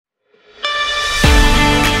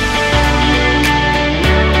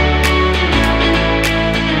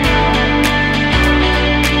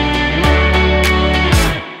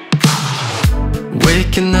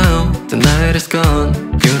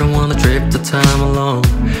I'm alone,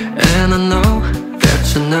 and I know that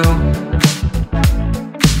you know.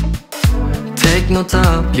 Take note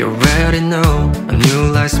up, you already know. A new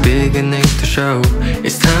light's beginning to show.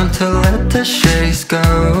 It's time to let the shades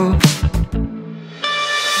go.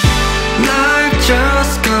 Life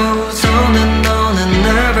just goes on and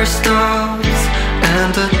never stops.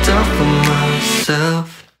 And I doubt for myself.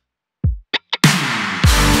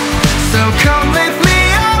 So come lift me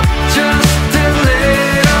up just a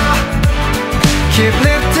little. Keep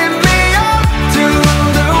lifting me up to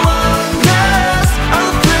the wonders of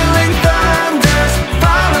thrilling thunders,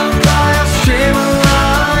 followed by a stream of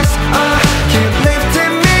lights. Keep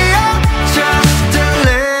lifting me up just a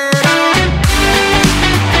little.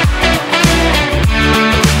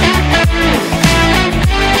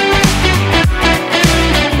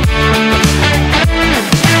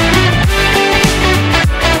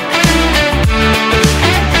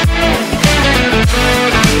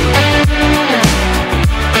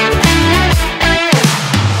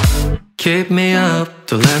 Keep me up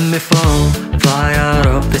to let me fall, fly out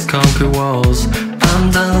of these concrete walls.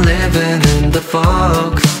 I'm done living in the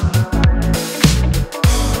fog.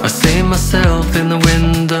 I see myself in the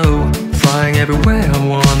window, flying everywhere I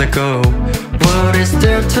wanna go. What is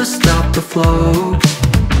there to stop the flow?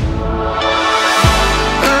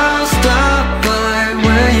 I'll stop by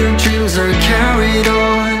where your dreams are carried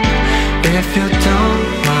on. If you don't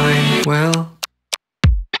mind, well,